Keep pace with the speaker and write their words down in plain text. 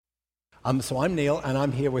So I'm Neil, and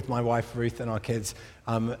I'm here with my wife Ruth and our kids.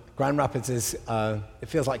 Grand Rapids is, it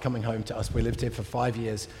feels like coming home to us. We lived here for 5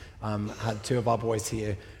 years, had 2 of our boys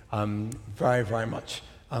here, very, very much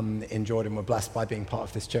enjoyed and were blessed by being part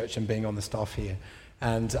of this church and being on the staff here.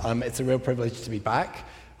 And it's a real privilege to be back.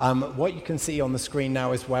 What you can see on the screen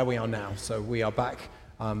now is where we are now. So we are back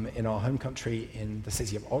in our home country in the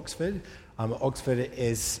city of Oxford. Oxford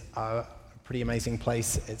is a pretty amazing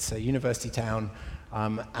place. It's a university town.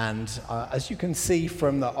 As you can see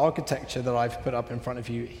from the architecture that I've put up in front of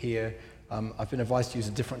you here, I've been advised to use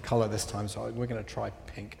a different color this time, so we're going to try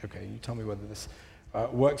pink. Okay, you tell me whether this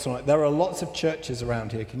works or not. There are lots of churches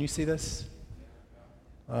around here. Can you see this?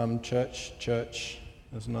 Church.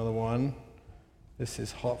 There's another one. This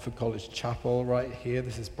is Hartford College Chapel right here.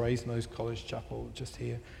 This is Brasenose College Chapel just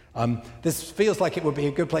here. This feels like it would be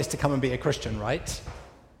a good place to come and be a Christian, right?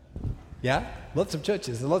 Yeah? Lots of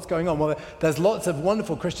churches. There's lots going on. Well, there's lots of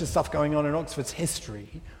wonderful Christian stuff going on in Oxford's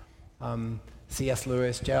history. C.S.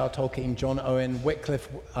 Lewis, J.R. Tolkien, John Owen, Wycliffe,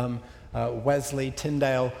 Wesley,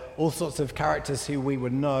 Tyndale, all sorts of characters who we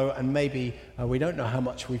would know, and maybe we don't know how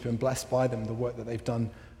much we've been blessed by them, the work that they've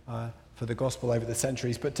done for the gospel over the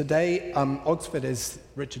centuries. But today, Oxford is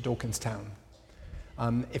Richard Dawkins' town.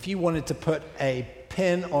 If you wanted to put a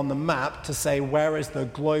pin on the map to say where is the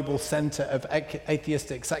global center of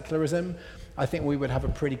atheistic secularism, I think we would have a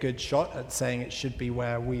pretty good shot at saying it should be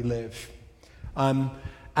where we live.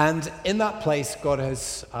 And in that place, God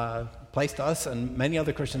has placed us, and many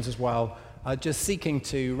other Christians as well, just seeking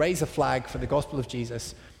to raise a flag for the gospel of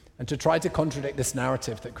Jesus and to try to contradict this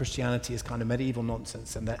narrative that Christianity is kind of medieval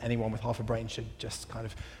nonsense and that anyone with half a brain should just kind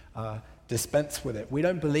of dispense with it. We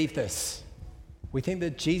don't believe this. We think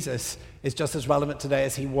that Jesus is just as relevant today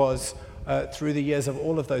as he was through the years of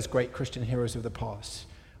all of those great Christian heroes of the past.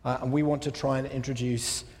 And we want to try and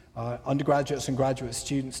introduce undergraduates and graduate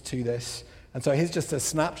students to this. And so here's just a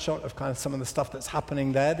snapshot of kind of some of the stuff that's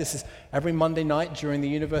happening there. This is every Monday night during the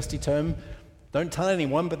university term. Don't tell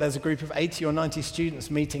anyone, but there's a group of 80 or 90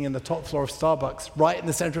 students meeting in the top floor of Starbucks right in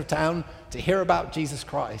the center of town to hear about Jesus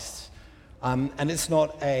Christ. And it's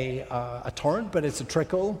not a torrent, but it's a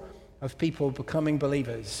trickle of people becoming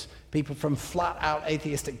believers, people from flat-out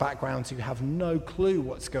atheistic backgrounds who have no clue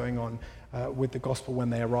what's going on with the gospel when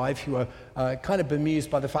they arrive, who are kind of bemused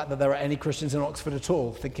by the fact that there are any Christians in Oxford at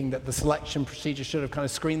all, thinking that the selection procedure should have kind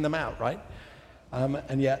of screened them out, right?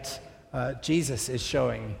 And yet, Jesus is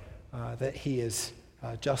showing that he is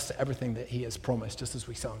just everything that he has promised, just as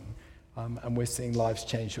we sung. And we're seeing lives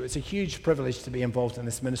change. So it's a huge privilege to be involved in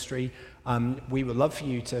this ministry. We would love for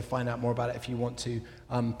you to find out more about it if you want to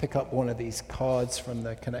pick up one of these cards from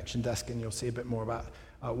the connection desk, and you'll see a bit more about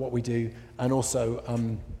what we do. And also,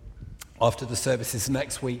 after the services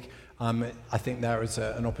next week, I think there is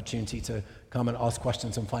an opportunity to come and ask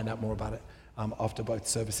questions and find out more about it after both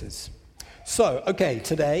services. So, okay,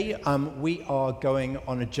 today we are going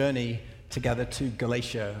on a journey together to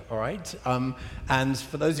Galatia, all right? And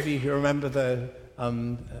for those of you who remember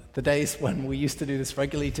the days when we used to do this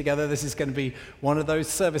regularly together, this is going to be one of those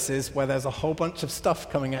services where there's a whole bunch of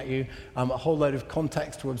stuff coming at you, a whole load of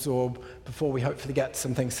context to absorb before we hopefully get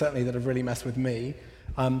some things certainly that have really messed with me.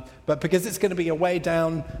 But because it's going to be a way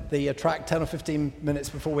down the track 10 or 15 minutes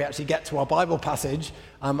before we actually get to our Bible passage,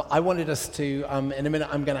 I wanted us to, in a minute,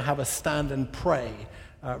 I'm going to have us stand and pray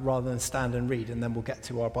rather than stand and read, and then we'll get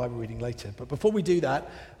to our Bible reading later. But before we do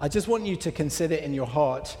that, I just want you to consider in your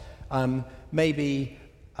heart maybe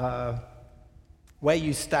where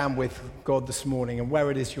you stand with God this morning and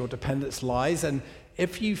where it is your dependence lies. And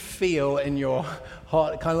if you feel in your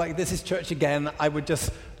heart kind of like this is church again, I would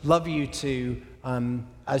just love you to,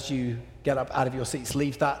 as you get up out of your seats,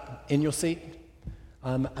 leave that in your seat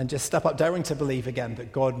and just step up, daring to believe again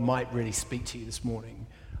that God might really speak to you this morning.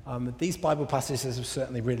 These Bible passages have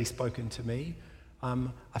certainly really spoken to me.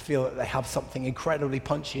 I feel that they have something incredibly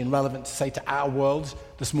punchy and relevant to say to our world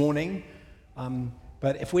this morning.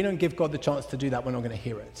 But if we don't give God the chance to do that, we're not going to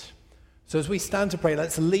hear it. So as we stand to pray,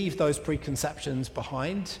 let's leave those preconceptions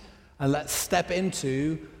behind and let's step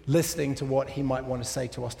into listening to what he might want to say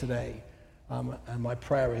to us today. And my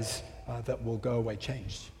prayer is that we'll go away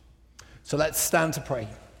changed. So let's stand to pray.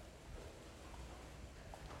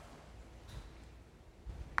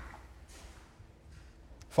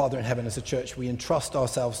 Father in heaven, as a church, we entrust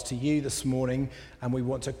ourselves to you this morning, and we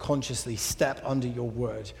want to consciously step under your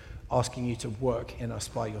word, asking you to work in us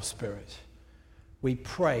by your Spirit. We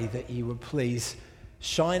pray that you would please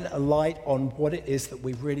shine a light on what it is that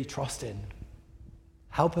we really trust in.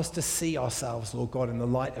 Help us to see ourselves, Lord God, in the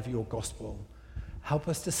light of your gospel. Help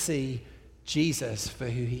us to see Jesus for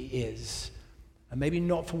who he is, and maybe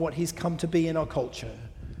not for what he's come to be in our culture,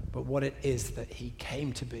 but what it is that he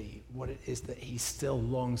came to be, what it is that he still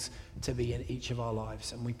longs to be in each of our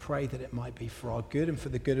lives. And we pray that it might be for our good and for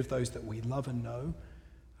the good of those that we love and know,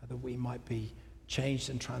 that we might be changed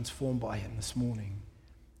and transformed by him this morning.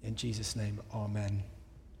 In Jesus' name, amen.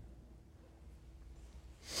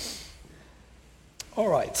 All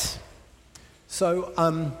right. So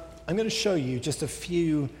I'm going to show you just a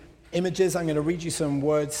few images. I'm going to read you some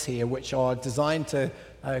words here which are designed to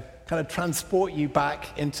kind of transport you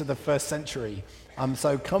back into the first century.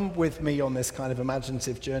 So come with me on this kind of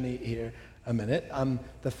imaginative journey here a minute.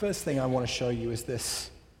 The first thing I want to show you is this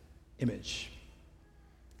image.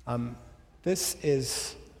 This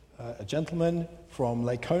is a gentleman from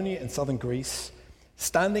Laconia in southern Greece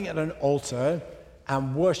standing at an altar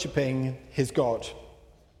and worshipping his God.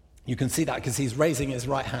 You can see that because he's raising his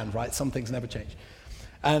right hand, right? Some things never change.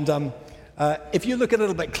 And if you look a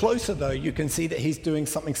little bit closer, though, you can see that he's doing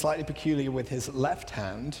something slightly peculiar with his left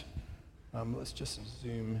hand. Let's just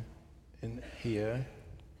zoom in here,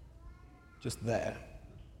 just there.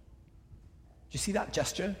 Do you see that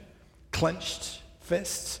gesture? Clenched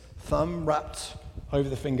fists, thumb wrapped over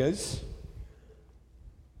the fingers.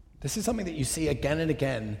 This is something that you see again and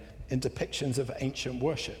again in depictions of ancient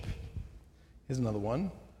worship. Here's another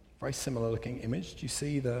one, very similar looking image. Do you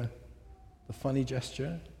see the funny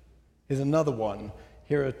gesture? Here's another one.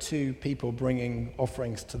 Here are two people bringing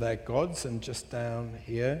offerings to their gods, and just down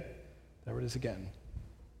here, there it is again.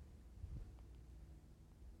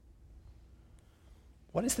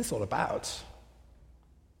 What is this all about?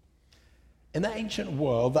 In the ancient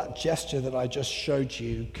world, that gesture that I just showed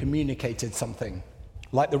you communicated something,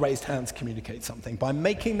 like the raised hands communicate something. By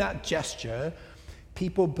making that gesture,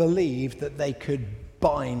 people believed that they could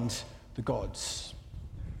bind the gods.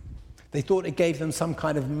 They thought it gave them some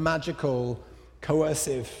kind of magical,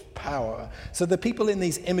 coercive power. So the people in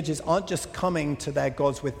these images aren't just coming to their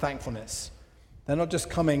gods with thankfulness. They're not just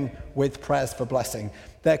coming with prayers for blessing.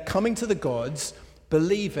 They're coming to the gods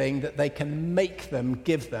believing that they can make them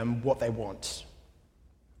give them what they want.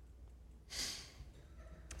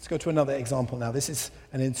 Let's go to another example now. This is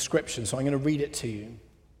an inscription, so I'm going to read it to you.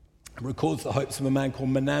 It records the hopes of a man called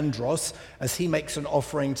Menandros as he makes an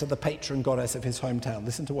offering to the patron goddess of his hometown.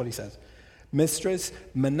 Listen to what he says. Mistress,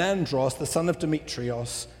 Menandros, the son of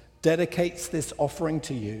Demetrios, dedicates this offering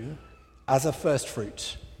to you as a first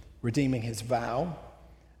fruit, redeeming his vow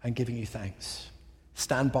and giving you thanks.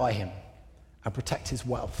 Stand by him and protect his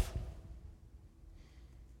wealth.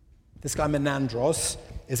 This guy Menandros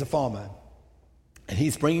is a farmer. And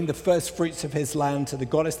he's bringing the first fruits of his land to the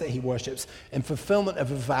goddess that he worships in fulfillment of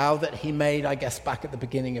a vow that he made, I guess, back at the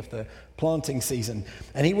beginning of the planting season.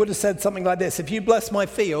 And he would have said something like this: if you bless my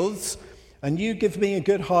fields and you give me a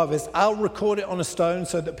good harvest, I'll record it on a stone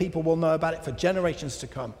so that people will know about it for generations to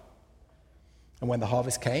come. And when the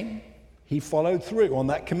harvest came, he followed through on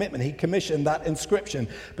that commitment. He commissioned that inscription.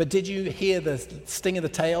 But did you hear the sting of the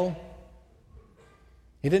tail?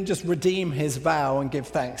 He didn't just redeem his vow and give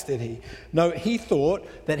thanks, did he? No, he thought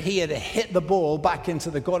that he had hit the ball back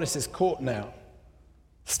into the goddess's court now.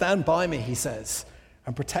 Stand by me, he says,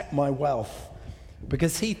 and protect my wealth.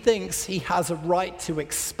 Because he thinks he has a right to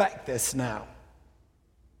expect this now.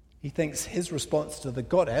 He thinks his response to the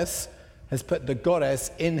goddess has put the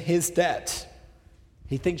goddess in his debt.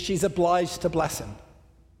 He thinks she's obliged to bless him.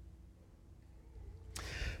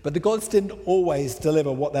 But the gods didn't always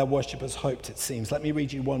deliver what their worshippers hoped, it seems. Let me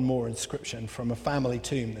read you one more inscription from a family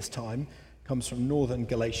tomb this time. It comes from northern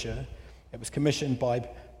Galatia. It was commissioned by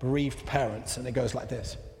bereaved parents, and it goes like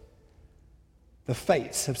this. The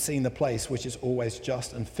fates have seen the place which is always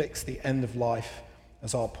just and fixed the end of life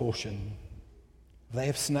as our portion. They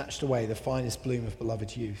have snatched away the finest bloom of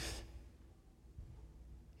beloved youth.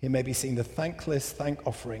 Here may be seen the thankless thank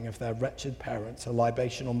offering of their wretched parents, a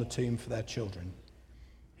libation on the tomb for their children,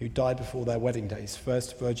 who died before their wedding days,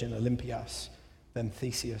 first Virgin Olympias, then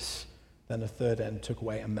Theseus, then a third end took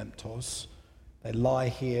away Amemptos. They lie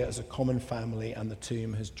here as a common family, and the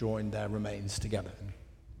tomb has joined their remains together.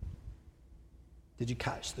 Did you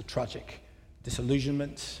catch the tragic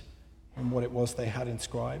disillusionment in what it was they had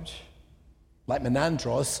inscribed? Like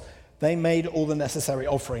Menandros, they made all the necessary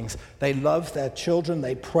offerings. They loved their children.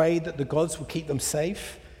 They prayed that the gods would keep them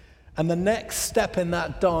safe. And the next step in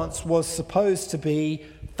that dance was supposed to be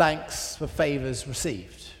thanks for favors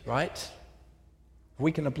received, right? If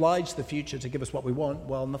we can oblige the future to give us what we want,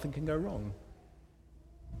 well, nothing can go wrong.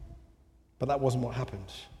 But that wasn't what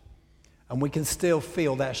happened. And we can still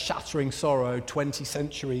feel their shattering sorrow 20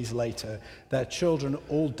 centuries later. Their children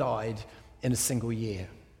all died in a single year.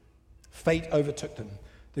 Fate overtook them.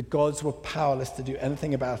 The gods were powerless to do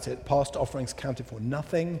anything about it. Past offerings counted for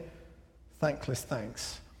nothing. Thankless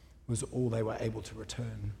thanks was all they were able to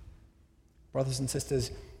return. Brothers and sisters,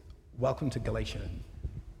 welcome to Galatia.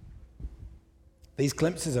 These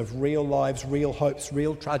glimpses of real lives, real hopes,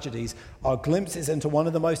 real tragedies are glimpses into one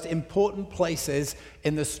of the most important places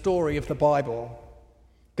in the story of the Bible.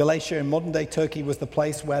 Galatia in modern-day Turkey was the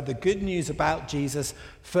place where the good news about Jesus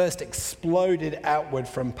first exploded outward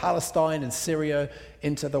from Palestine and Syria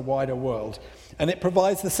into the wider world. And it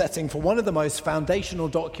provides the setting for one of the most foundational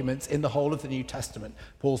documents in the whole of the New Testament,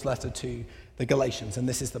 Paul's letter to the Galatians. And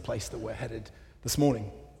this is the place that we're headed this morning.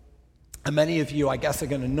 And many of you, I guess, are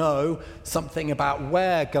going to know something about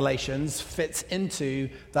where Galatians fits into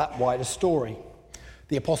that wider story.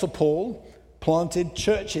 The Apostle Paul planted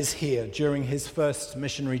churches here during his first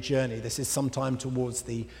missionary journey. This is sometime towards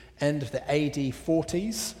the end of the AD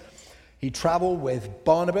 40s. He traveled with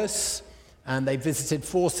Barnabas, and they visited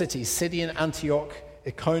 4 cities: Sidon, Antioch,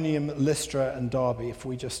 Iconium, Lystra, and Derbe. If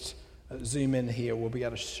we just zoom in here, we'll be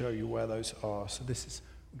able to show you where those are. So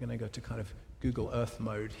we're going to go to kind of Google Earth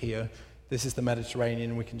mode here. This is the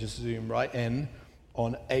Mediterranean. We can just zoom right in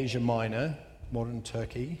on Asia Minor, modern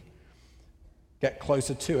Turkey. Get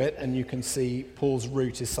closer to it, and you can see Paul's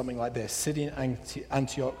route is something like this: Sidon,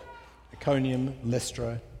 Antioch, Iconium,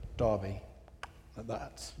 Lystra, Derbe. Like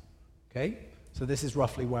that. Okay? So this is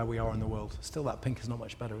roughly where we are in the world. Still, that pink is not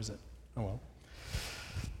much better, is it? Oh well.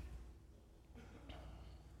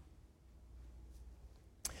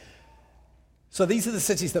 So these are the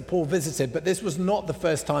cities that Paul visited, but this was not the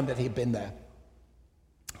first time that he'd been there.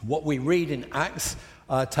 What we read in Acts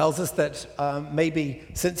tells us that maybe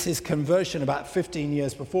since his conversion about 15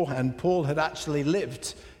 years beforehand, Paul had actually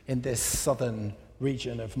lived in this southern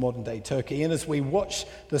region of modern-day Turkey. And as we watch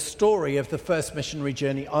the story of the first missionary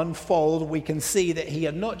journey unfold, we can see that he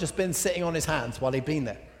had not just been sitting on his hands while he'd been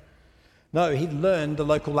there. No, he'd learned the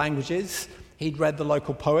local languages, he'd read the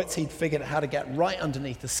local poets, he'd figured out how to get right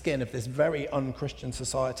underneath the skin of this very un-Christian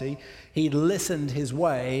society. He'd listened his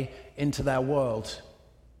way into their world.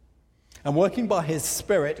 And working by his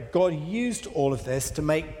Spirit, God used all of this to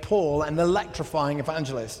make Paul an electrifying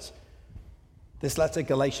evangelist. This letter,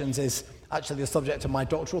 Galatians, is actually the subject of my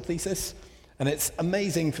doctoral thesis, and it's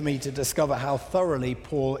amazing for me to discover how thoroughly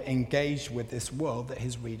Paul engaged with this world that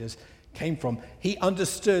his readers came from. He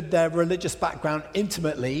understood their religious background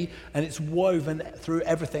intimately, and it's woven through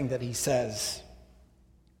everything that he says.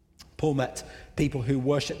 Paul met people who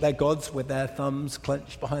worship their gods with their thumbs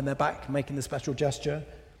clenched behind their back, making the special gesture.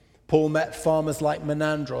 Paul met farmers like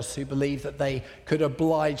Menandros who believed that they could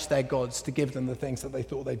oblige their gods to give them the things that they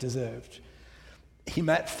thought they deserved. He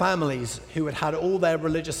met families who had had all their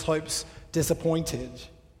religious hopes disappointed.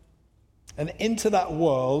 And into that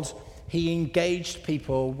world, he engaged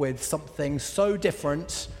people with something so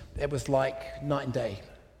different, it was like night and day.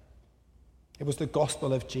 It was the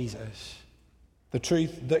gospel of Jesus. The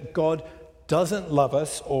truth that God doesn't love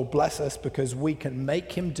us or bless us because we can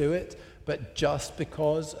make him do it, but just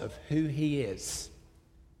because of who he is.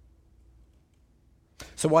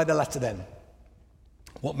 So why the letter then?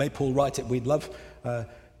 What made Paul write it? We'd love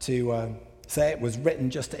to say it was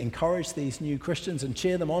written just to encourage these new Christians and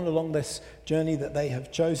cheer them on along this journey that they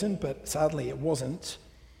have chosen, but sadly it wasn't.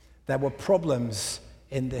 There were problems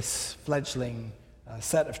in this fledgling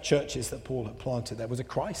set of churches that Paul had planted. There was a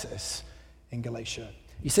crisis in Galatia.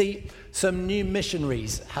 You see, some new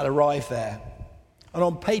missionaries had arrived there. And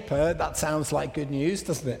on paper, that sounds like good news,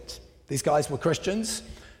 doesn't it? These guys were Christians.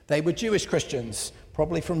 They were Jewish Christians,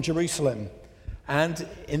 probably from Jerusalem. And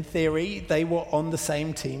in theory, they were on the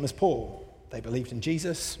same team as Paul. They believed in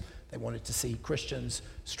Jesus. They wanted to see Christians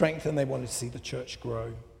strengthen. They wanted to see the church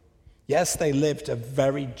grow. Yes, they lived a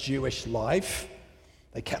very Jewish life.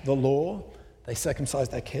 They kept the law. They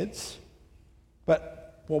circumcised their kids.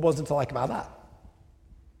 But what wasn't to like about that?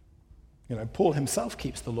 You know, Paul himself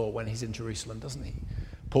keeps the law when he's in Jerusalem, doesn't he?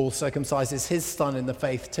 Paul circumcises his son in the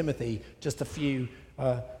faith, Timothy, just a few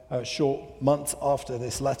short months after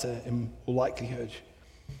this letter, in all likelihood.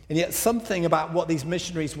 And yet something about what these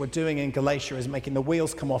missionaries were doing in Galatia is making the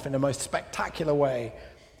wheels come off in a most spectacular way.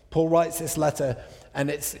 Paul writes this letter, and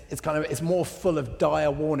it's more full of dire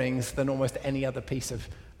warnings than almost any other piece of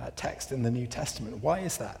text in the New Testament. Why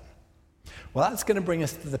is that? Well, that's going to bring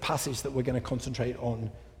us to the passage that we're going to concentrate on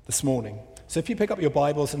this morning. So if you pick up your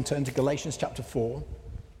Bibles and turn to Galatians chapter 4,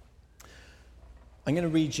 I'm going to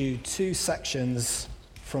read you 2 sections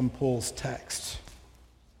from Paul's text,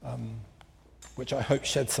 which I hope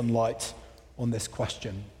shed some light on this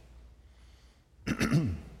question.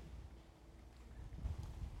 The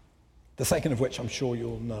second of which I'm sure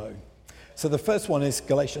you'll know. So the first one is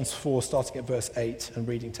Galatians 4, starting at verse 8 and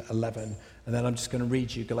reading to 11. And then I'm just going to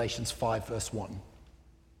read you Galatians 5, verse 1.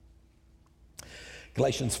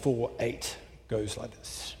 Galatians 4:8 goes like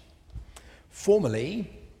this. Formerly,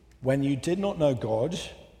 when you did not know God,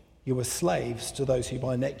 you were slaves to those who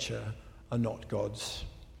by nature are not gods.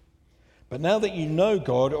 But now that you know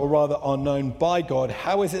God, or rather are known by God,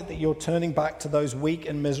 how is it that you're turning back to those weak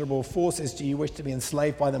and miserable forces? Do you wish to be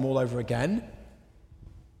enslaved by them all over again?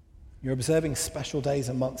 You're observing special days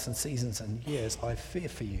and months and seasons and years. I fear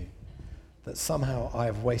for you that somehow I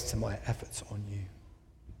have wasted my efforts on you.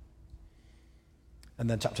 And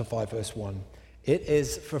then chapter 5, verse 1. It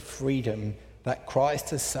is for freedom that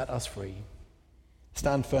Christ has set us free.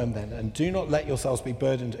 Stand firm then, and do not let yourselves be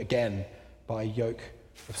burdened again by a yoke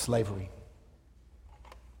of slavery.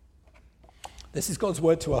 This is God's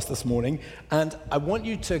word to us this morning, and I want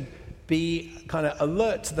you to be kind of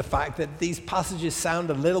alert to the fact that these passages sound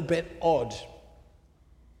a little bit odd.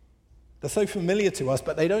 They're so familiar to us,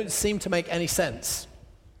 but they don't seem to make any sense.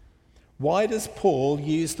 Why does Paul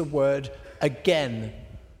use the word again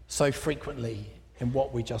so frequently in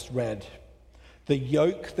what we just read? The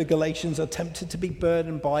yoke the Galatians are tempted to be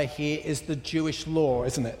burdened by here is the Jewish law,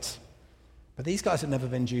 isn't it? But these guys have never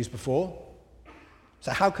been Jews before.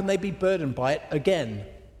 So how can they be burdened by it again?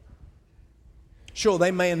 Sure, they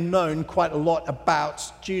may have known quite a lot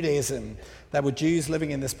about Judaism. There were Jews living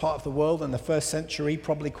in this part of the world in the first century,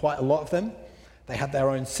 probably quite a lot of them. They had their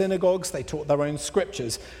own synagogues, they taught their own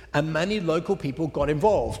scriptures, and many local people got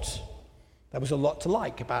involved. There was a lot to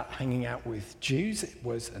like about hanging out with Jews. It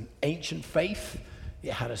was an ancient faith.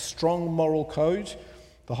 It had a strong moral code.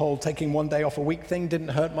 The whole taking one day off a week thing didn't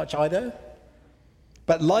hurt much either.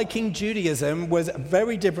 But liking Judaism was a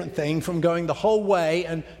very different thing from going the whole way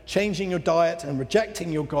and changing your diet and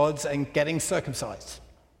rejecting your gods and getting circumcised.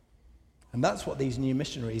 And that's what these new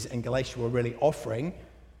missionaries in Galatia were really offering.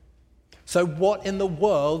 So what in the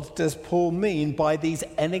world does Paul mean by these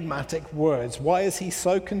enigmatic words? Why is he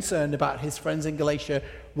so concerned about his friends in Galatia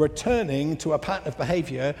returning to a pattern of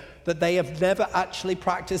behavior that they have never actually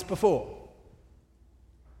practiced before?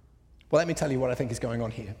 Well, let me tell you what I think is going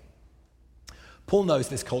on here. Paul knows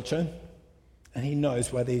this culture, and he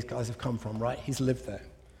knows where these guys have come from, right? He's lived there.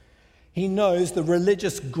 He knows the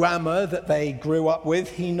religious grammar that they grew up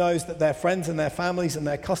with. He knows that their friends and their families and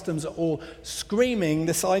their customs are all screaming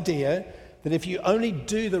this idea that if you only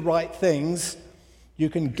do the right things, you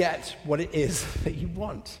can get what it is that you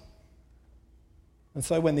want. And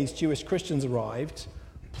so when these Jewish Christians arrived,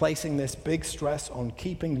 placing this big stress on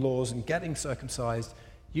keeping laws and getting circumcised,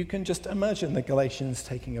 you can just imagine the Galatians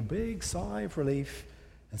taking a big sigh of relief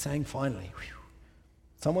and saying, finally, whew,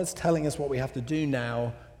 someone's telling us what we have to do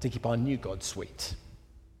now to keep our new God sweet.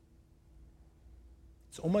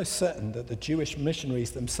 It's almost certain that the Jewish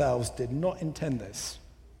missionaries themselves did not intend this.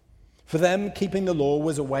 For them, keeping the law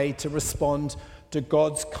was a way to respond to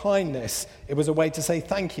God's kindness. It was a way to say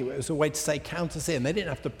thank you. It was a way to say count us in. They didn't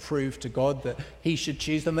have to prove to God that he should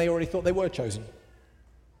choose them. They already thought they were chosen.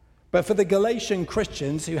 But for the Galatian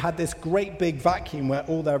Christians who had this great big vacuum where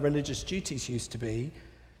all their religious duties used to be,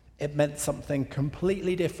 it meant something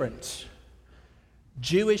completely different.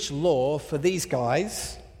 Jewish law for these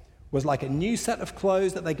guys was like a new set of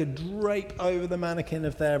clothes that they could drape over the mannequin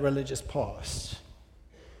of their religious past.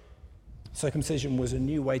 Circumcision was a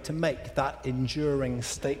new way to make that enduring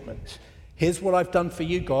statement. Here's what I've done for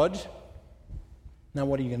you, God. Now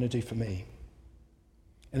what are you going to do for me?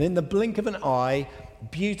 And in the blink of an eye,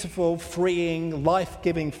 beautiful, freeing,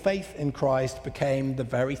 life-giving faith in Christ became the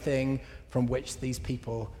very thing from which these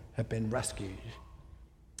people have been rescued.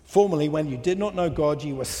 Formerly, when you did not know God,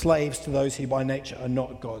 you were slaves to those who by nature are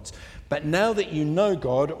not gods. But now that you know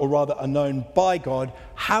God, or rather are known by God,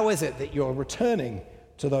 how is it that you're returning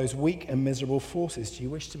to those weak and miserable forces? Do you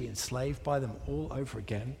wish to be enslaved by them all over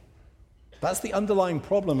again? That's the underlying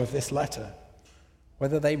problem of this letter,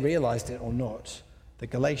 whether they realized it or not. The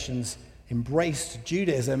Galatians embraced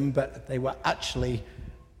Judaism, but they were actually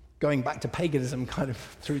going back to paganism kind of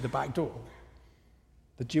through the back door.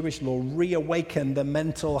 The Jewish law reawakened the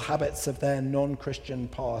mental habits of their non-Christian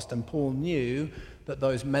past, and Paul knew that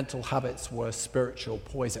those mental habits were spiritual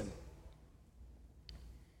poison.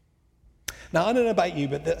 Now, I don't know about you,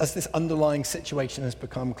 but as this underlying situation has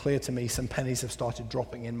become clear to me, some pennies have started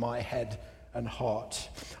dropping in my head and heart.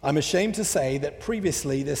 I'm ashamed to say that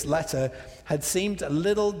previously this letter had seemed a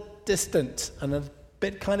little distant and a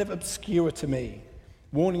bit kind of obscure to me,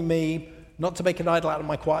 warning me not to make an idol out of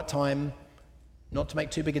my quiet time, not to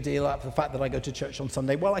make too big a deal out of the fact that I go to church on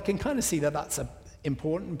Sunday. Well, I can kind of see that that's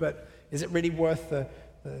important, but is it really worth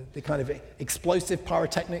the kind of explosive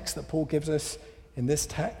pyrotechnics that Paul gives us in this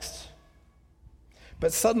text?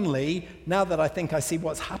 But suddenly, now that I think I see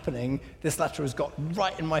what's happening, this letter has got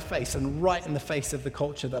right in my face and right in the face of the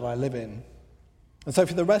culture that I live in. And so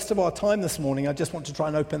for the rest of our time this morning, I just want to try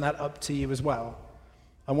and open that up to you as well.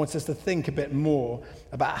 I want us to think a bit more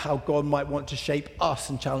about how God might want to shape us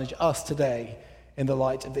and challenge us today in the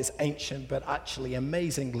light of this ancient but actually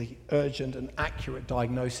amazingly urgent and accurate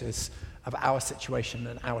diagnosis of our situation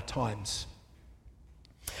and our times.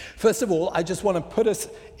 First of all, I just want to put us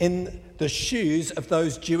in the shoes of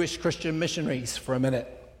those Jewish Christian missionaries for a minute.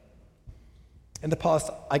 In the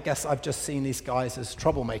past, I guess I've just seen these guys as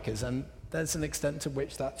troublemakers, and there's an extent to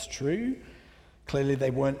which that's true. Clearly,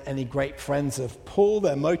 they weren't any great friends of Paul.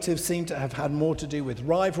 Their motives seem to have had more to do with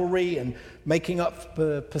rivalry and making up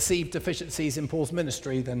perceived deficiencies in Paul's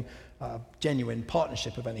ministry than genuine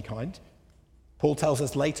partnership of any kind. Paul tells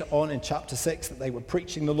us later on in chapter 6 that they were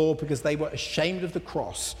preaching the law because they were ashamed of the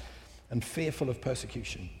cross and fearful of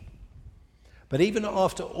persecution. But even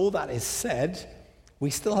after all that is said, we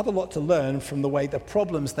still have a lot to learn from the way the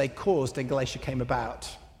problems they caused in Galatia came about.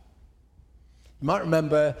 You might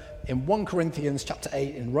remember in 1 Corinthians chapter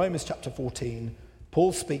 8, in Romans chapter 14,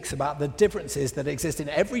 Paul speaks about the differences that exist in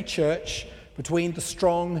every church between the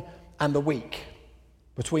strong and the weak,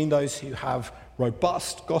 between those who have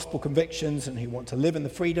robust gospel convictions and who want to live in the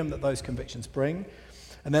freedom that those convictions bring,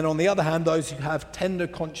 and then on the other hand, those who have tender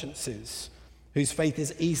consciences, whose faith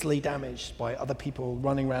is easily damaged by other people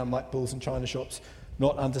running around like bulls in china shops,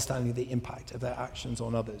 not understanding the impact of their actions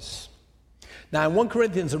on others. Now, in 1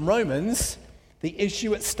 Corinthians and Romans, the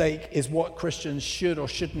issue at stake is what Christians should or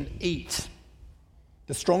shouldn't eat.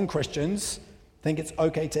 The strong Christians think it's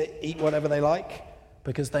okay to eat whatever they like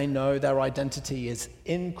because they know their identity is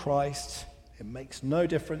in Christ. It makes no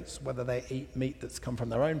difference whether they eat meat that's come from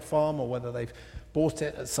their own farm or whether they've bought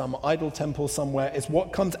it at some idol temple somewhere. It's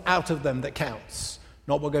what comes out of them that counts,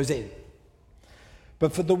 not what goes in.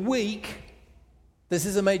 But for the weak, this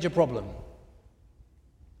is a major problem.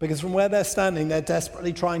 Because from where they're standing, they're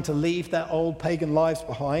desperately trying to leave their old pagan lives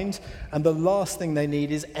behind, and the last thing they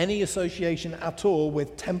need is any association at all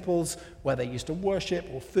with temples where they used to worship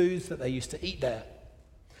or foods that they used to eat there.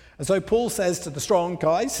 And so Paul says to the strong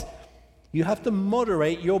guys, you have to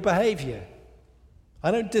moderate your behavior. I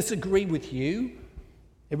don't disagree with you.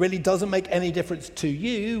 It really doesn't make any difference to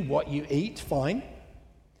you what you eat, fine.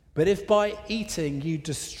 But if by eating you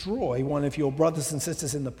destroy one of your brothers and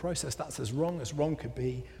sisters in the process, that's as wrong could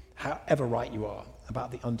be, however right you are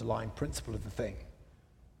about the underlying principle of the thing.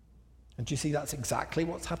 And do you see that's exactly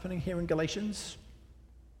what's happening here in Galatians?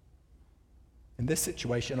 In this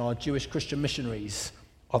situation, our Jewish Christian missionaries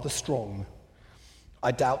are the strong.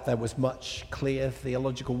 I doubt there was much clear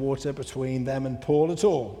theological water between them and Paul at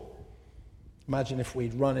all. Imagine if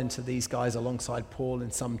we'd run into these guys alongside Paul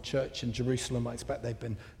in some church in Jerusalem. I expect they've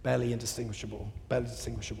been barely distinguishable. But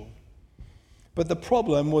the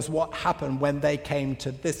problem was what happened when they came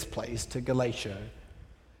to this place, to Galatia.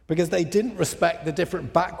 Because they didn't respect the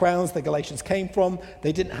different backgrounds the Galatians came from.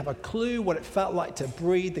 They didn't have a clue what it felt like to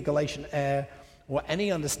breathe the Galatian air or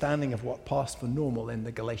any understanding of what passed for normal in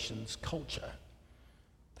the Galatians' culture.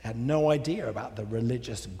 They had no idea about the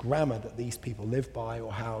religious grammar that these people lived by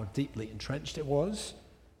or how deeply entrenched it was,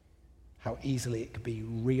 how easily it could be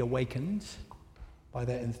reawakened by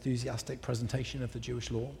their enthusiastic presentation of the Jewish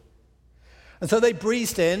law. And so they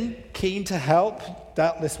breezed in, keen to help,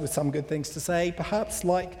 doubtless with some good things to say, perhaps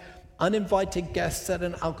like uninvited guests at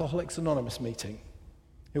an Alcoholics Anonymous meeting,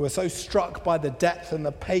 who were so struck by the depth and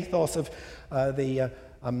the pathos of the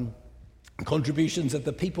contributions of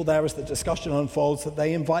the people there as the discussion unfolds that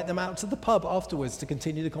they invite them out to the pub afterwards to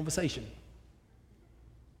continue the conversation.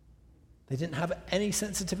 They didn't have any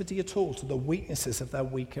sensitivity at all to the weaknesses of their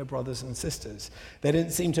weaker brothers and sisters. They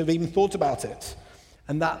didn't seem to have even thought about it.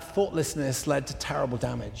 And that thoughtlessness led to terrible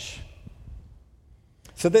damage.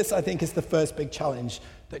 So this, I think, is the first big challenge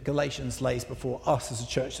that Galatians lays before us as a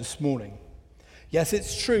church this morning. Yes,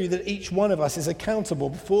 it's true that each one of us is accountable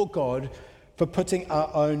before God for putting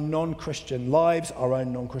our own non-Christian lives, our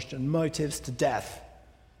own non-Christian motives to death.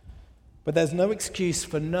 But there's no excuse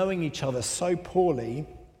for knowing each other so poorly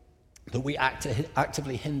that we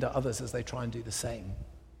actively hinder others as they try and do the same.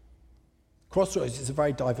 Crossroads is a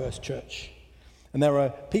very diverse church. And there are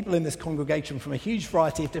people in this congregation from a huge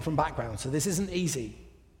variety of different backgrounds, so this isn't easy.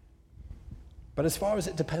 But as far as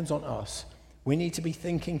it depends on us, we need to be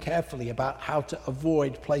thinking carefully about how to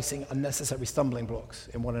avoid placing unnecessary stumbling blocks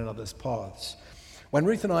in one another's paths. When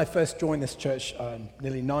Ruth and I first joined this church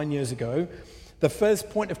nearly 9 years ago, the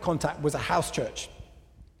first point of contact was a house church.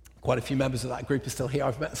 Quite a few members of that group are still here.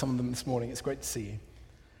 I've met some of them this morning. It's great to see you.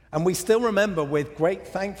 And we still remember with great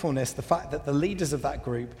thankfulness the fact that the leaders of that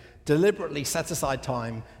group deliberately set aside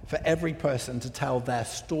time for every person to tell their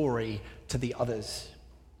story to the others.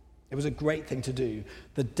 It was a great thing to do.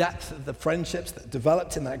 The depth of the friendships that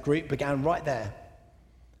developed in that group began right there.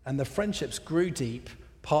 And the friendships grew deep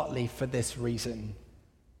partly for this reason.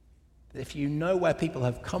 If you know where people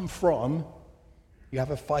have come from, you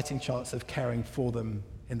have a fighting chance of caring for them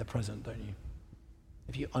in the present, don't you?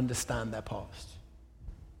 If you understand their past.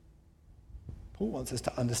 Paul wants us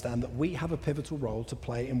to understand that we have a pivotal role to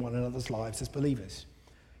play in one another's lives as believers.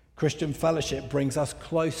 Christian fellowship brings us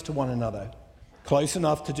close to one another, close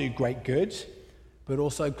enough to do great good, but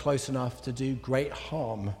also close enough to do great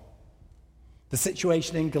harm. The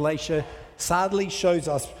situation in Galatia sadly shows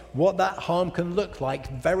us what that harm can look like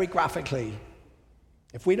very graphically.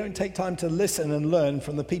 If we don't take time to listen and learn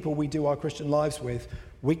from the people we do our Christian lives with,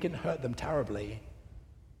 we can hurt them terribly.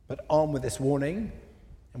 But armed with this warning,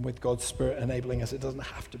 and with God's Spirit enabling us, it doesn't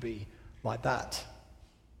have to be like that.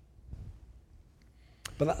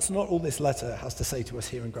 But that's not all this letter has to say to us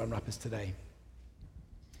here in Grand Rapids today.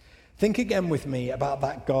 Think again with me about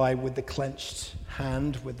that guy with the clenched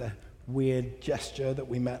hand, with the weird gesture that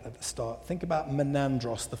we met at the start. Think about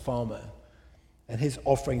Menandros, the farmer, and his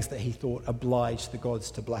offerings that he thought obliged the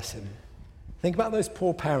gods to bless him. Think about those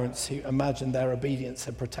poor parents who imagined their obedience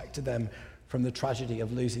had protected them from the tragedy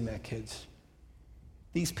of losing their kids.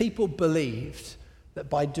 These people believed that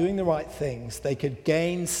by doing the right things, they could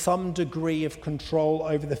gain some degree of control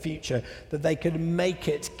over the future, that they could make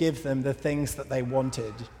it give them the things that they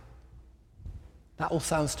wanted. That all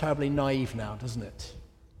sounds terribly naive now, doesn't it?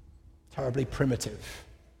 Terribly primitive.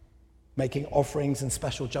 Making offerings and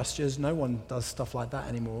special gestures, no one does stuff like that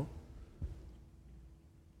anymore.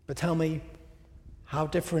 But tell me, how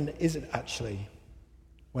different is it actually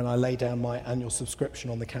when I lay down my annual subscription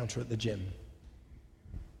on the counter at the gym?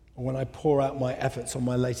 Or when I pour out my efforts on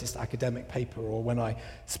my latest academic paper, or when I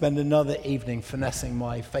spend another evening finessing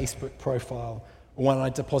my Facebook profile, or when I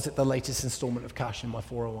deposit the latest installment of cash in my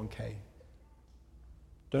 401k.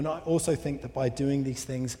 Don't I also think that by doing these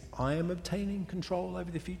things, I am obtaining control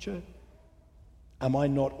over the future? Am I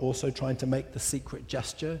not also trying to make the secret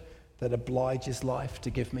gesture that obliges life to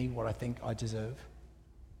give me what I think I deserve?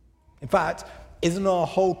 In fact, isn't our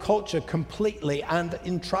whole culture completely and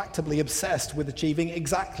intractably obsessed with achieving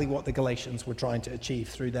exactly what the Galatians were trying to achieve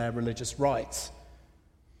through their religious rites?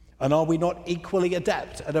 And are we not equally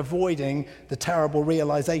adept at avoiding the terrible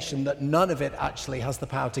realization that none of it actually has the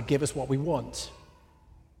power to give us what we want?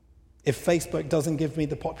 If Facebook doesn't give me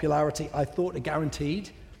the popularity I thought it guaranteed,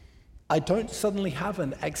 I don't suddenly have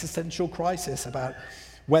an existential crisis about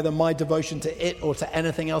whether my devotion to it or to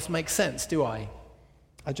anything else makes sense, do I?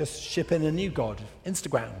 I just ship in a new god,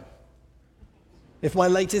 Instagram. If my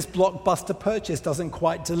latest blockbuster purchase doesn't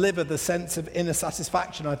quite deliver the sense of inner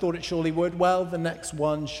satisfaction I thought it surely would, well, the next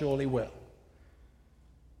one surely will.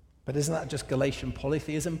 But isn't that just Galatian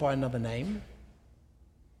polytheism by another name?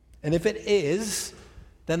 And if it is,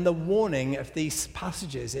 then the warning of these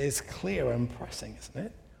passages is clear and pressing, isn't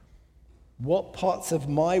it? What parts of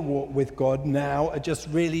my walk with God now are just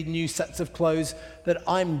really new sets of clothes that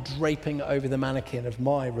I'm draping over the mannequin of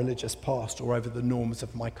my religious past or over the norms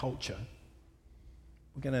of my culture?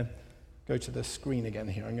 We're going to go to the screen again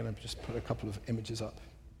here. I'm going to just put a couple of images up.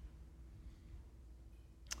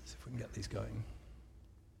 See if we can get these going.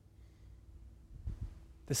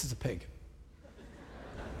 This is a pig.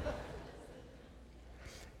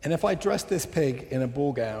 And if I dress this pig in a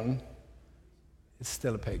ball gown, it's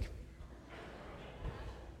still a pig.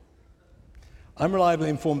 I'm reliably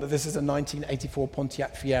informed that this is a 1984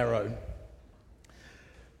 Pontiac Fiero.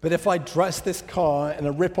 But if I dress this car in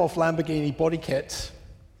a rip-off Lamborghini body kit,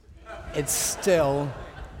 it's still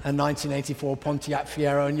a 1984 Pontiac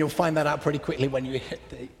Fiero, and you'll find that out pretty quickly when you hit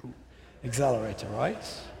the accelerator, right?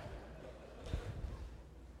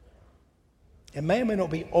 It may or may not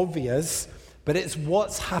be obvious, but it's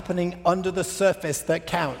what's happening under the surface that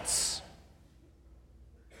counts.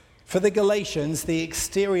 For the Galatians, the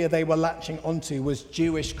exterior they were latching onto was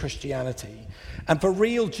Jewish Christianity. And for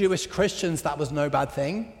real Jewish Christians, that was no bad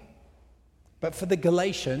thing. But for the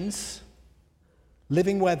Galatians,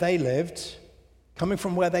 living where they lived, coming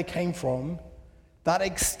from where they came from, that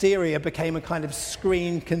exterior became a kind of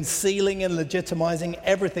screen concealing and legitimizing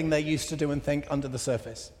everything they used to do and think under the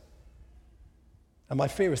surface. And my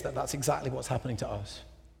fear is that that's exactly what's happening to us.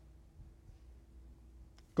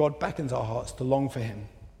 God beckons our hearts to long for him.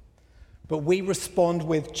 But we respond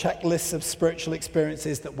with checklists of spiritual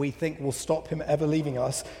experiences that we think will stop him ever leaving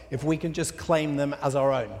us if we can just claim them as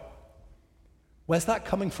our own. Where's that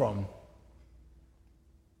coming from?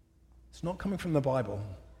 It's not coming from the Bible.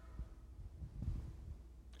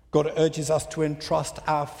 God urges us to entrust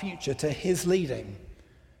our future to his leading,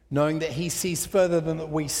 knowing that he sees further than that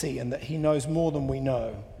we see and that he knows more than we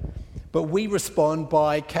know. But we respond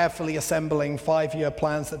by carefully assembling 5-year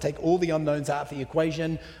plans that take all the unknowns out of the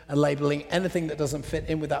equation and labeling anything that doesn't fit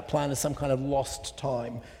in with that plan as some kind of lost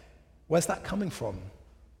time. Where's that coming from?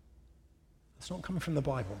 It's not coming from the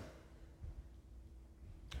Bible.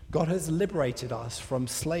 God has liberated us from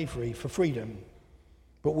slavery for freedom.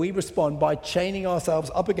 But we respond by chaining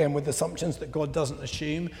ourselves up again with assumptions that God doesn't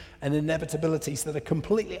assume and inevitabilities that are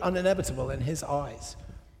completely uninevitable in his eyes.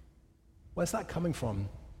 Where's that coming from?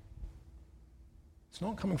 It's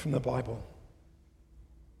not coming from the Bible.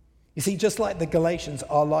 You see, just like the Galatians,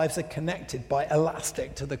 our lives are connected by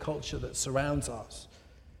elastic to the culture that surrounds us.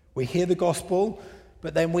 We hear the gospel,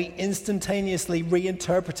 but then we instantaneously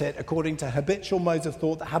reinterpret it according to habitual modes of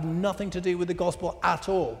thought that have nothing to do with the gospel at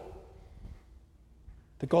all.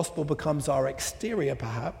 The gospel becomes our exterior,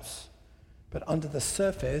 perhaps, but under the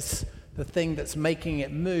surface, the thing that's making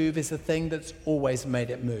it move is the thing that's always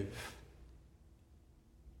made it move.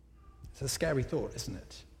 It's a scary thought, isn't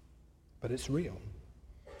it? But it's real.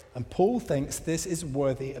 And Paul thinks this is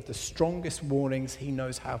worthy of the strongest warnings he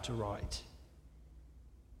knows how to write.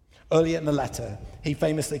 Earlier in the letter, he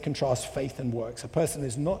famously contrasts faith and works. A person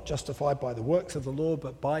is not justified by the works of the law,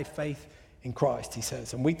 but by faith in Christ, he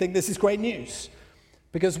says. And we think this is great news,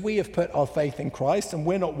 because we have put our faith in Christ, and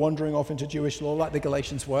we're not wandering off into Jewish law like the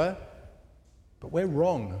Galatians were. But we're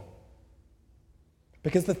wrong.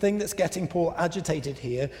 Because the thing that's getting Paul agitated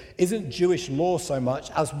here isn't Jewish law so much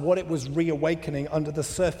as what it was reawakening under the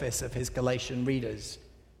surface of his Galatian readers.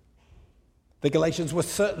 The Galatians were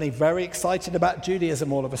certainly very excited about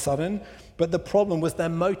Judaism all of a sudden, but the problem was their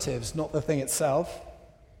motives, not the thing itself.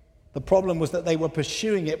 The problem was that they were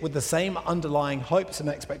pursuing it with the same underlying hopes and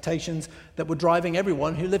expectations that were driving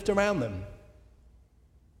everyone who lived around them.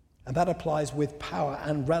 And that applies with power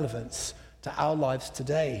and relevance to our lives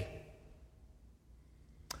today.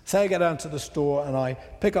 Say I go down to the store and I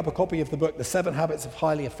pick up a copy of the book, The 7 Habits of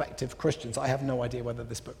Highly Effective Christians. I have no idea whether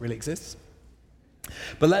this book really exists.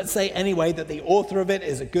 But let's say anyway that the author of it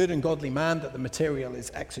is a good and godly man, that the material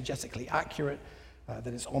is exegetically accurate, that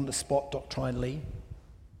it's on the spot doctrinally.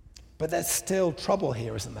 But there's still trouble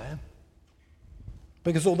here, isn't there?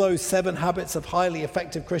 Because although 7 Habits of Highly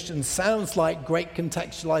Effective Christians sounds like great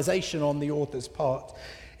contextualization on the author's part,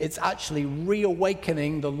 it's actually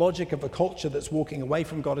reawakening the logic of a culture that's walking away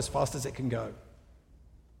from God as fast as it can go.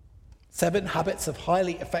 7 Habits of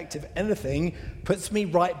Highly Effective Anything puts me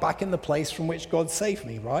right back in the place from which God saved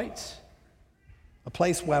me, right? A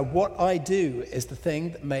place where what I do is the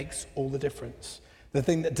thing that makes all the difference. The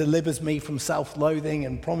thing that delivers me from self-loathing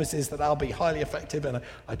and promises that I'll be highly effective, and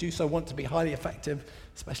I do so want to be highly effective,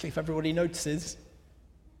 especially if everybody notices.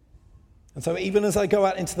 And so even as I go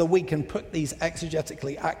out into the week and put these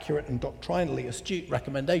exegetically accurate and doctrinally astute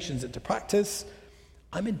recommendations into practice,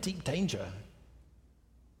 I'm in deep danger.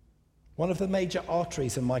 One of the major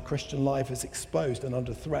arteries in my Christian life is exposed and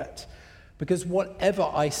under threat, because whatever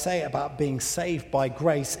I say about being saved by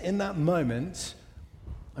grace, in that moment,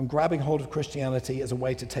 I'm grabbing hold of Christianity as a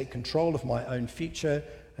way to take control of my own future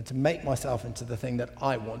and to make myself into the thing that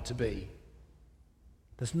I want to be.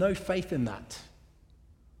 There's no faith in that.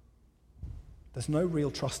 There's no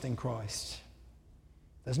real trust in Christ.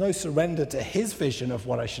 There's no surrender to his vision of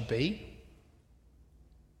what I should be.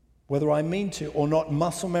 Whether I mean to or not,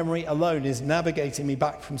 muscle memory alone is navigating me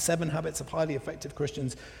back from 7 Habits of Highly Effective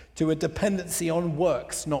Christians to a dependency on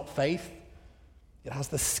works, not faith. It has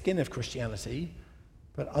the skin of Christianity,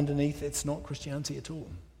 but underneath it's not Christianity at all.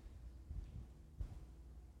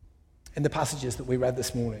 In the passages that we read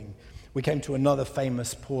this morning, we came to another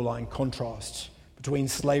famous Pauline contrast between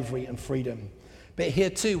slavery and freedom. But here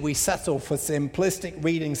too, we settle for simplistic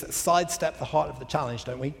readings that sidestep the heart of the challenge,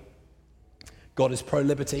 don't we? God is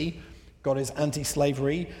pro-liberty. God is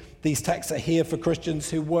anti-slavery. These texts are here for Christians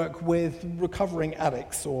who work with recovering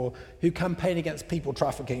addicts or who campaign against people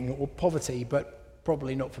trafficking or poverty, but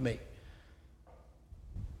probably not for me.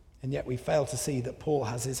 And yet we fail to see that Paul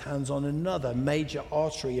has his hands on another major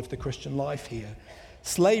artery of the Christian life here.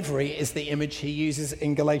 Slavery is the image he uses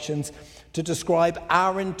in Galatians to describe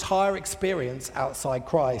our entire experience outside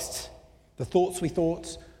Christ. The thoughts we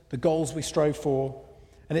thought, the goals we strove for,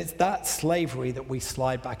 and it's that slavery that we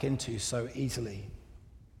slide back into so easily.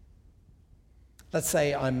 Let's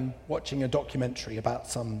say I'm watching a documentary about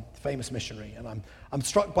some famous missionary, and I'm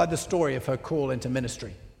struck by the story of her call into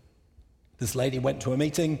ministry. This lady went to a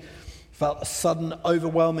meeting, felt a sudden,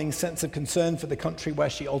 overwhelming sense of concern for the country where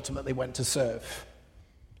she ultimately went to serve.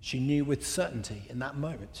 She knew with certainty in that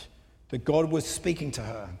moment that God was speaking to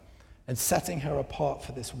her and setting her apart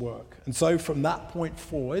for this work. And so from that point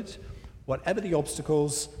forward, whatever the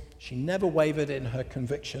obstacles, she never wavered in her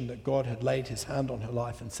conviction that God had laid his hand on her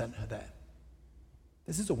life and sent her there.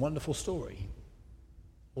 This is a wonderful story,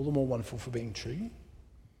 all the more wonderful for being true.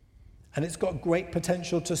 And it's got great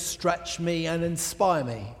potential to stretch me and inspire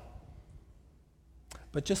me.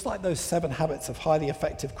 But just like those 7 habits of highly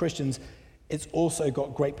effective Christians, it's also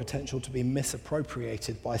got great potential to be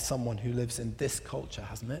misappropriated by someone who lives in this culture,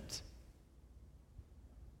 hasn't it?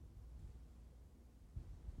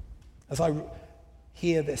 As I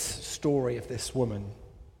hear this story of this woman,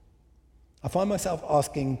 I find myself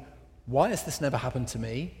asking, why has this never happened to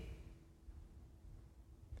me?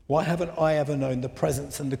 Why haven't I ever known the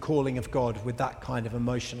presence and the calling of God with that kind of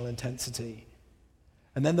emotional intensity?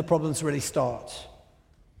 And then the problems really start.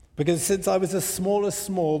 Because since I was as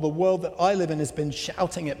small, the world that I live in has been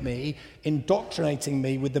shouting at me, indoctrinating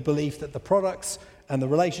me with the belief that the products and the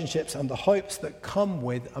relationships and the hopes that come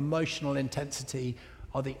with emotional intensity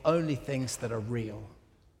are the only things that are real.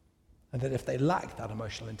 And that if they lack that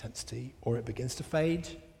emotional intensity, or it begins to fade,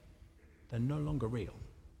 they're no longer real.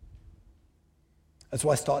 And so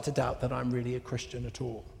I start to doubt that I'm really a Christian at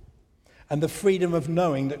all. And the freedom of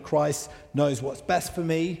knowing that Christ knows what's best for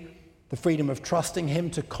me, the freedom of trusting him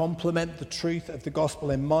to complement the truth of the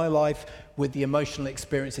gospel in my life with the emotional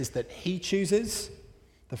experiences that he chooses,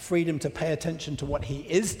 the freedom to pay attention to what he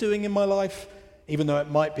is doing in my life, even though it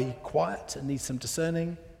might be quiet and needs some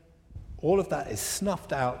discerning, all of that is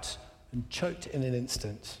snuffed out and choked in an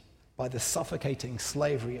instant by the suffocating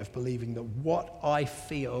slavery of believing that what I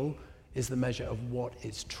feel is the measure of what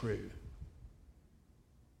is true.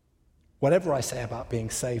 Whatever I say about being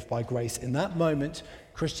saved by grace, in that moment,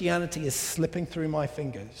 Christianity is slipping through my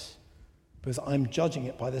fingers because I'm judging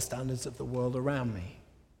it by the standards of the world around me.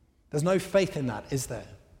 There's no faith in that, is there?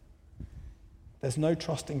 There's no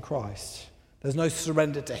trust in Christ. There's no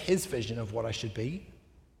surrender to his vision of what I should be.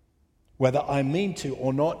 Whether I mean to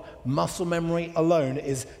or not, muscle memory alone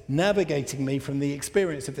is navigating me from the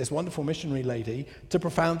experience of this wonderful missionary lady to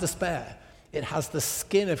profound despair. It has the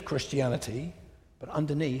skin of Christianity, but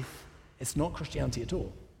underneath, it's not Christianity at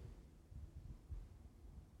all.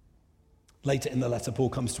 Later in the letter,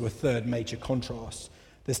 Paul comes to a third major contrast,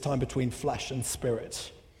 this time between flesh and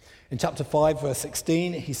spirit. In chapter 5, verse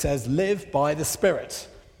 16, he says, "Live by the Spirit,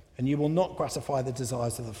 and you will not gratify the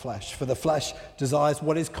desires of the flesh. For the flesh desires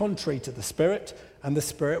what is contrary to the Spirit, and the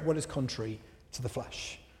Spirit what is contrary to the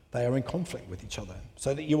flesh. They are in conflict with each other,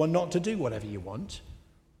 so that you are not to do whatever you want."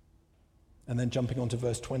 And then jumping on to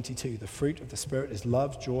verse 22, the fruit of the Spirit is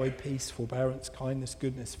love, joy, peace, forbearance, kindness,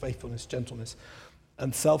 goodness, faithfulness, gentleness,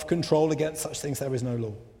 and self-control. Against such things there is no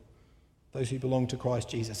law. Those who belong to Christ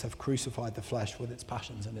Jesus have crucified the flesh with its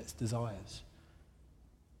passions and its desires.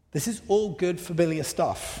 This is all good familiar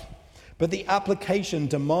stuff, but the application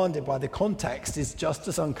demanded by the context is just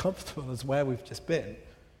as uncomfortable as where we've just been.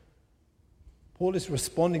 Paul is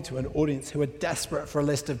responding to an audience who are desperate for a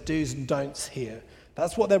list of do's and don'ts here.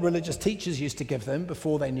 That's what their religious teachers used to give them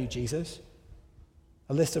before they knew Jesus.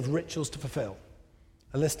 A list of rituals to fulfill,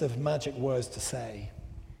 a list of magic words to say.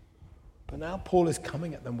 But now Paul is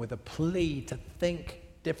coming at them with a plea to think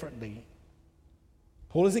differently.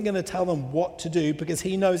 Paul isn't going to tell them what to do because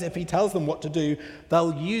he knows if he tells them what to do,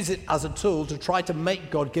 they'll use it as a tool to try to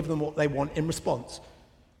make God give them what they want in response.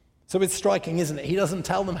 So it's striking, isn't it? He doesn't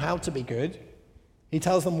tell them how to be good. He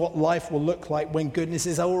tells them what life will look like when goodness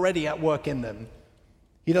is already at work in them.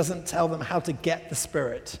 He doesn't tell them how to get the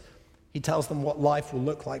Spirit. He tells them what life will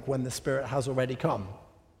look like when the Spirit has already come.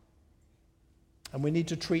 And we need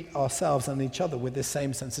to treat ourselves and each other with this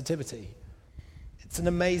same sensitivity. It's an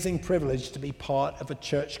amazing privilege to be part of a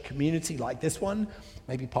church community like this one,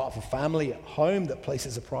 maybe part of a family at home that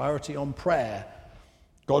places a priority on prayer.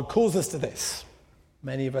 God calls us to this.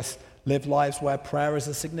 Many of us live lives where prayer is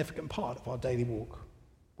a significant part of our daily walk.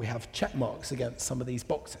 We have check marks against some of these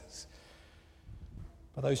boxes.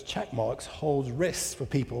 But those check marks hold risks for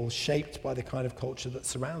people shaped by the kind of culture that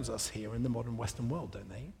surrounds us here in the modern Western world, don't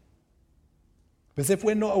they? Because if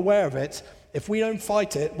we're not aware of it, if we don't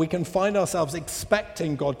fight it, we can find ourselves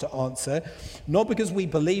expecting God to answer, not because we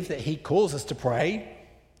believe that he calls us to pray,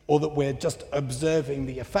 or that we're just observing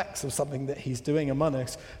the effects of something that he's doing among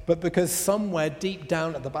us, but because somewhere deep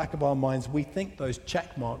down at the back of our minds, we think those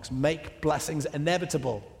check marks make blessings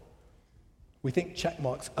inevitable. We think check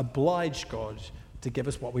marks oblige God to give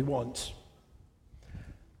us what we want.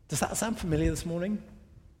 Does that sound familiar this morning?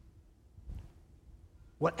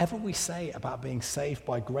 Whatever we say about being saved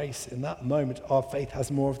by grace, in that moment, our faith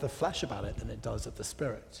has more of the flesh about it than it does of the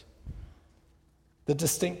Spirit. The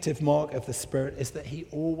distinctive mark of the Spirit is that he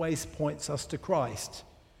always points us to Christ.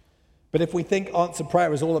 But if we think answered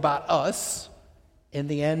prayer is all about us, in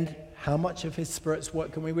the end, how much of his Spirit's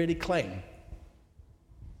work can we really claim?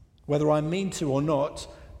 Whether I mean to or not,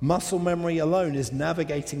 muscle memory alone is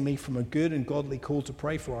navigating me from a good and godly call to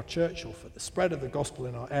pray for our church or for the spread of the gospel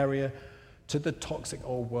in our area to the toxic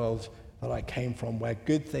old world that I came from, where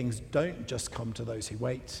good things don't just come to those who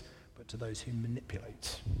wait, but to those who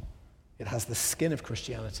manipulate. It has the skin of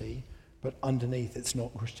Christianity, but underneath it's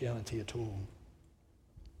not Christianity at all.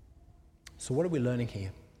 So what are we learning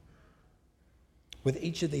here? With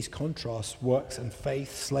each of these contrasts, works and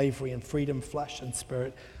faith, slavery and freedom, flesh and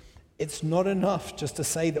spirit, it's not enough just to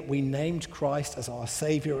say that we named Christ as our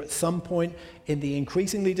Savior at some point in the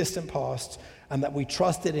increasingly distant past and that we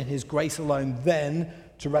trusted in his grace alone then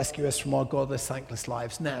to rescue us from our godless, thankless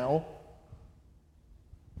lives now.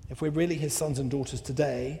 If we're really his sons and daughters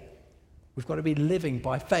today, we've got to be living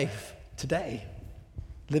by faith today,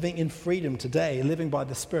 living in freedom today, living by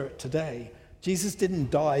the Spirit today. Jesus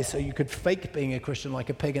didn't die so you could fake being a Christian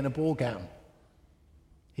like a pig in a ball gown.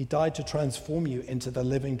 He died to transform you into the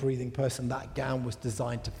living, breathing person that gown was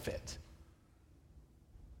designed to fit.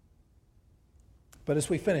 But as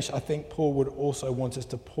we finish, I think Paul would also want us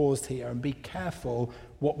to pause here and be careful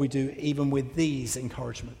what we do even with these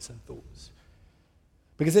encouragements and thoughts.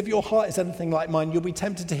 Because if your heart is anything like mine, you'll be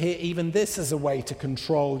tempted to hear even this as a way to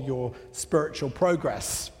control your spiritual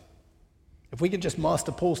progress. If we could just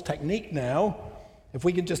master Paul's technique now, if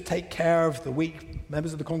we can just take care of the weak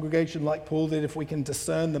members of the congregation like Paul did, if we can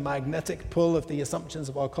discern the magnetic pull of the assumptions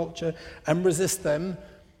of our culture and resist them,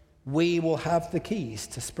 we will have the keys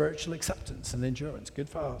to spiritual acceptance and endurance. Good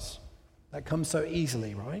for us. That comes so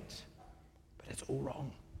easily, right? But it's all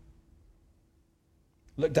wrong.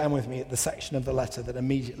 Look down with me at the section of the letter that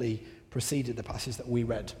immediately preceded the passage that we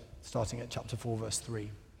read, starting at chapter 4, verse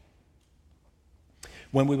 3.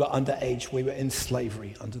 When we were underage, we were in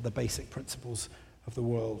slavery under the basic principles of the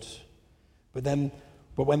world. But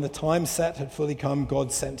when the time set had fully come,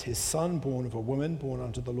 God sent his Son, born of a woman, born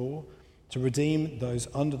under the law, to redeem those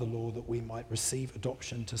under the law that we might receive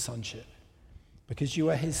adoption to sonship. Because you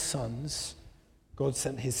are his sons, God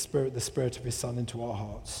sent his Spirit, the Spirit of his Son, into our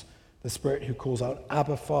hearts, the Spirit who calls out,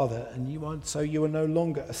 Abba, Father, and you are no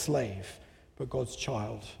longer a slave, but God's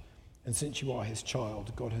child. And since you are his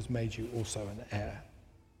child, God has made you also an heir.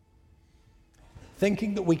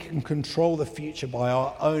 Thinking that we can control the future by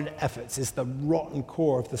our own efforts is the rotten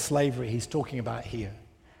core of the slavery he's talking about here.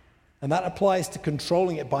 And that applies to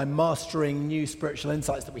controlling it by mastering new spiritual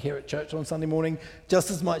insights that we hear at church on Sunday morning, just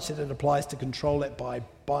as much as it applies to control it by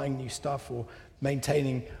buying new stuff or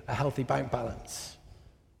maintaining a healthy bank balance.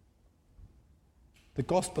 The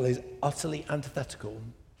gospel is utterly antithetical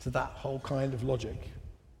to that whole kind of logic.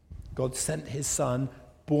 God sent his Son,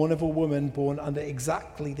 born of a woman, born under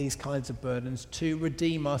exactly these kinds of burdens, to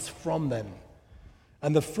redeem us from them.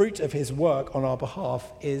 And the fruit of his work on our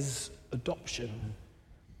behalf is adoption.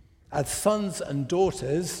 As sons and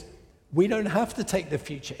daughters, we don't have to take the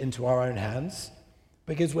future into our own hands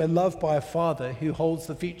because we're loved by a Father who holds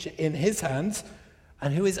the future in his hands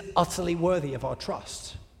and who is utterly worthy of our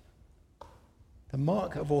trust. The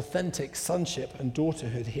mark of authentic sonship and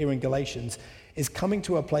daughterhood here in Galatians is coming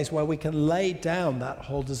to a place where we can lay down that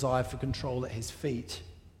whole desire for control at his feet,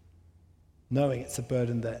 knowing it's a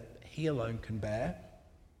burden that he alone can bear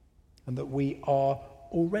and that we are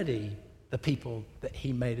already the people that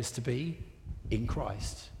he made us to be in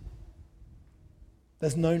Christ.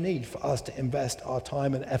 There's no need for us to invest our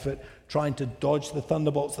time and effort trying to dodge the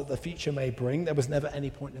thunderbolts that the future may bring. There was never any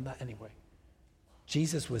point in that anyway.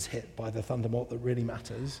 Jesus was hit by the thunderbolt that really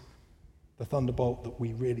matters, the thunderbolt that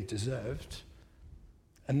we really deserved.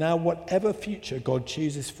 And now whatever future God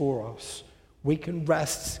chooses for us, we can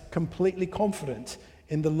rest completely confident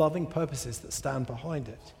in the loving purposes that stand behind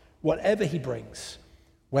it. Whatever he brings,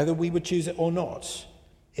 whether we would choose it or not,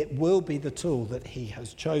 it will be the tool that he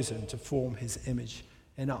has chosen to form his image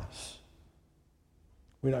in us.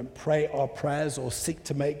 We don't pray our prayers or seek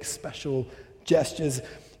to make special gestures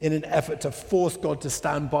in an effort to force God to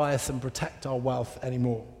stand by us and protect our wealth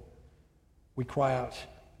anymore. We cry out,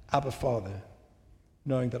 Abba, Father,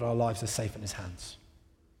 knowing that our lives are safe in his hands.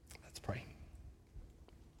 Let's pray.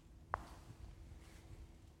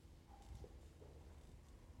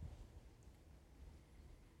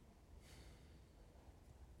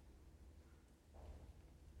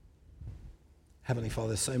 Heavenly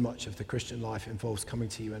Father, so much of the Christian life involves coming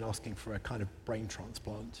to you and asking for a kind of brain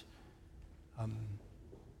transplant.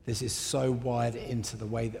 This is so wired into the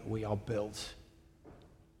way that we are built.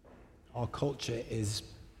 Our culture is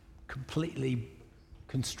completely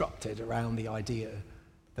constructed around the idea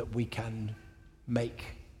that we can make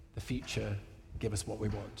the future give us what we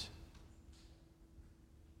want.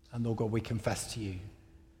 And Lord God, we confess to you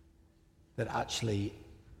that actually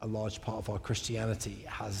a large part of our Christianity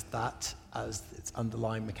has that as its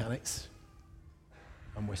underlying mechanics,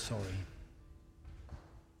 and we're sorry.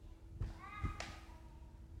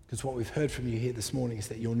 Because what we've heard from you here this morning is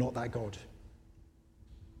that you're not that God.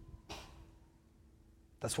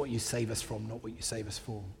 That's what you save us from, not what you save us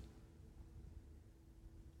for.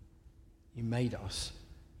 You made us,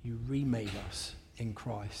 you remade us in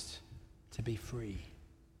Christ to be free.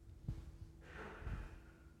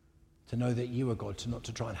 To know that you are God, to not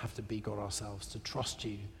to try and have to be God ourselves, to trust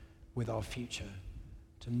you with our future,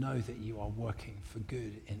 to know that you are working for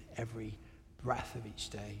good in every breath of each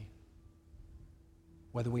day,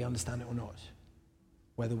 whether we understand it or not,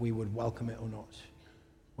 whether we would welcome it or not,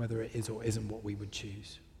 whether it is or isn't what we would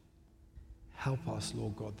choose. Help us,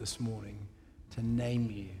 Lord God, this morning to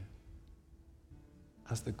name you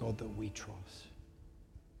as the God that we trust.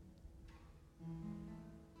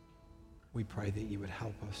 We pray that you would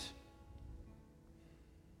help us.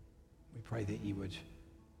 We pray that you would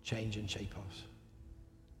change and shape us.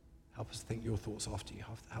 Help us to think your thoughts after you.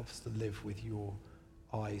 Help us to live with your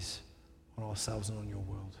eyes on ourselves and on your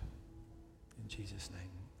world. In Jesus' name,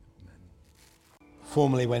 amen.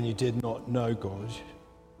 Formerly, when you did not know God,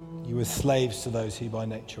 you were slaves to those who by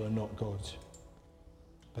nature are not gods.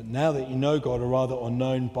 But now that you know God, or rather are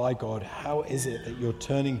known by God, how is it that you're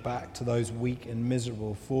turning back to those weak and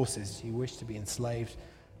miserable forces you wish to be enslaved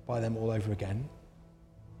by them all over again?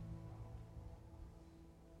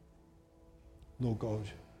 Lord God,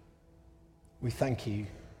 we thank you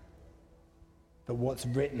that what's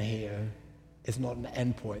written here is not an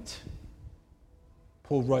end point.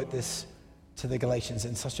 Paul wrote this to the Galatians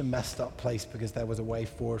in such a messed up place because there was a way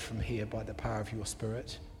forward from here by the power of your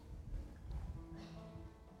Spirit.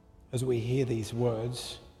 As we hear these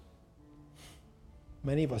words,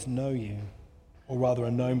 many of us know you, or rather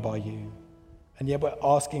are known by you, and yet we're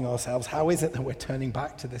asking ourselves, how is it that we're turning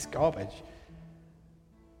back to this garbage?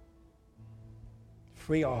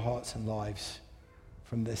 Free our hearts and lives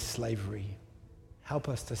from this slavery. Help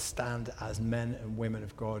us to stand as men and women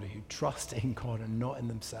of God who trust in God and not in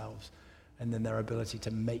themselves, and in their ability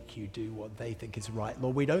to make you do what they think is right.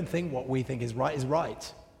 Lord, we don't think what we think is right is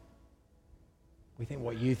right. We think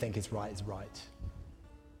what you think is right is right.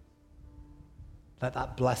 Let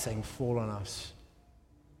that blessing fall on us.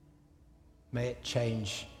 May it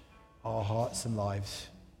change our hearts and lives.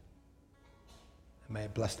 And may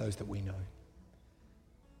it bless those that we know.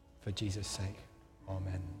 For Jesus' sake,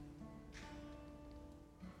 amen.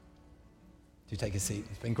 Do take a seat.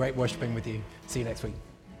 It's been great worshiping with you. See you next week.